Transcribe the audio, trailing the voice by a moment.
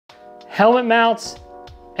helmet mounts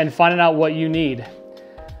and finding out what you need.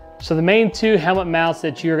 So the main two helmet mounts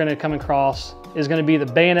that you're gonna come across is gonna be the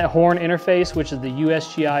Bayonet Horn interface, which is the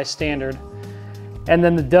USGI standard, and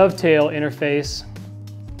then the Dovetail interface,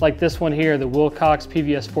 like this one here, the Wilcox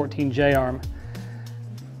PVS-14 J-arm.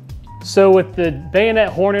 So with the Bayonet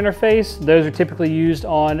Horn interface, those are typically used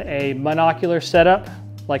on a monocular setup,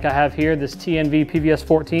 like I have here, this TNV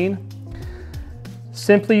PVS-14.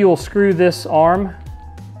 Simply, you will screw this arm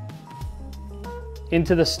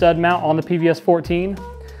into the stud mount on the PVS-14.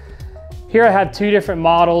 Here I have two different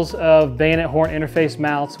models of Bayonet Horn interface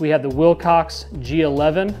mounts. We have the Wilcox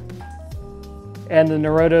G11 and the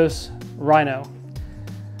Neurotos Rhino.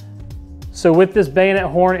 So with this Bayonet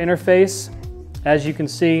Horn interface, as you can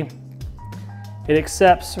see, it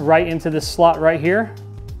accepts right into this slot right here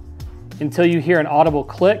until you hear an audible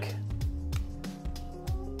click.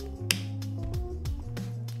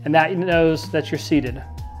 And that knows that you're seated.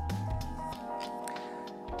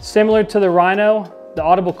 Similar to the Rhino, the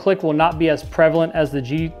audible click will not be as prevalent as the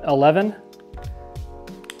G11,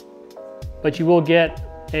 but you will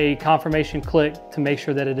get a confirmation click to make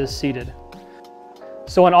sure that it is seated.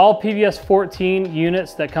 So in all PVS-14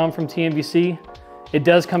 units that come from TNVC, it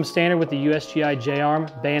does come standard with the USGI J-arm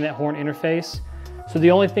Bayonet Horn interface. So the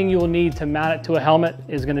only thing you will need to mount it to a helmet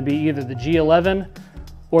is going to be either the G11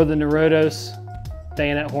 or the Neurotos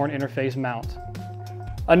Bayonet Horn interface mount.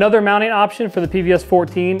 Another mounting option for the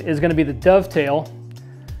PVS-14 is going to be the Dovetail.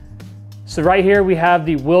 So right here we have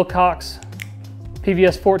the Wilcox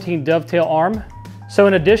PVS-14 Dovetail arm. So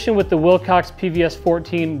in addition with the Wilcox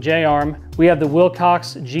PVS-14 J-arm, we have the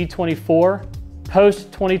Wilcox G24.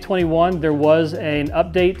 Post 2021, there was an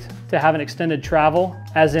update to have an extended travel,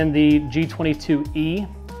 as in the G22E.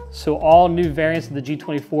 So all new variants of the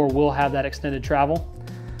G24 will have that extended travel.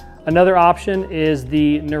 Another option is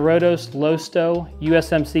the Neurotos Low-Stow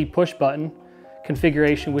USMC push button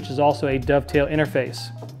configuration, which is also a dovetail interface.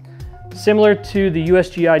 Similar to the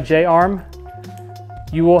USGI J-arm,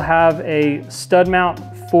 you will have a stud mount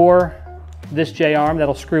for this J-arm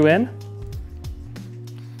that'll screw in.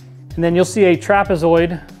 And then you'll see a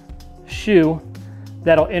trapezoid shoe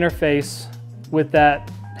that'll interface with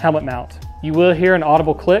that helmet mount. You will hear an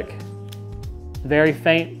audible click, very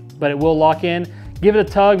faint, but it will lock in. Give it a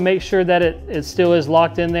tug, make sure that it still is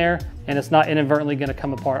locked in there and it's not inadvertently gonna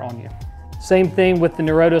come apart on you. Same thing with the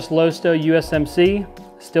Neurotos Low-Stow USMC,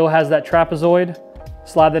 still has that trapezoid.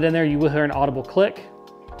 Slide that in there, you will hear an audible click.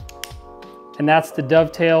 And that's the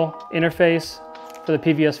dovetail interface for the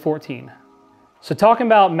PVS-14. So talking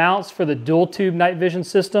about mounts for the dual tube night vision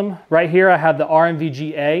system, right here I have the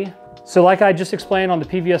RMVG-A. So like I just explained on the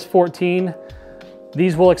PVS-14,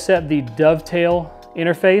 these will accept the dovetail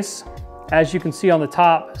interface. As you can see on the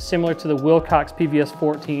top, similar to the Wilcox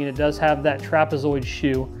PVS-14, it does have that trapezoid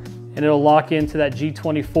shoe and it'll lock into that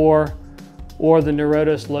G24 or the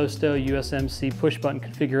Neurotos Low-Stow USMC push button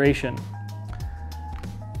configuration.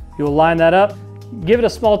 You'll line that up, give it a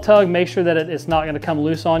small tug, make sure that it's not going to come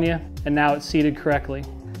loose on you, and now it's seated correctly.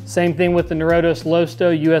 Same thing with the Neurotos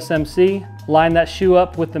Low-Stow USMC. Line that shoe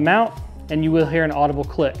up with the mount and you will hear an audible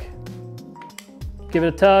click. Give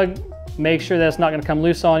it a tug, make sure that it's not going to come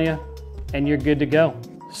loose on you, and you're good to go.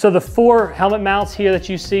 So the four helmet mounts here that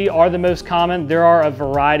you see are the most common. There are a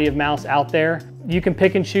variety of mounts out there. You can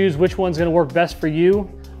pick and choose which one's going to work best for you.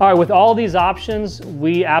 All right, with all these options,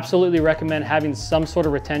 we absolutely recommend having some sort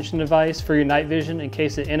of retention device for your night vision in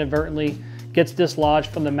case it inadvertently gets dislodged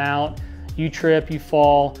from the mount, you trip, you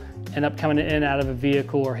fall, end up coming in and out of a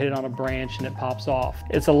vehicle or hit it on a branch and it pops off.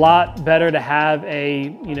 It's a lot better to have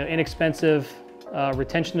a inexpensive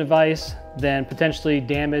retention device than potentially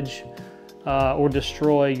damage or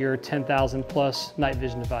destroy your 10,000 plus night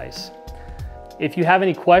vision device. If you have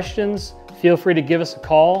any questions, feel free to give us a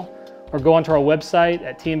call or go onto our website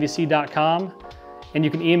at tnvc.com, and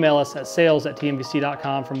you can email us at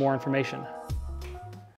sales@tnvc.com for more information.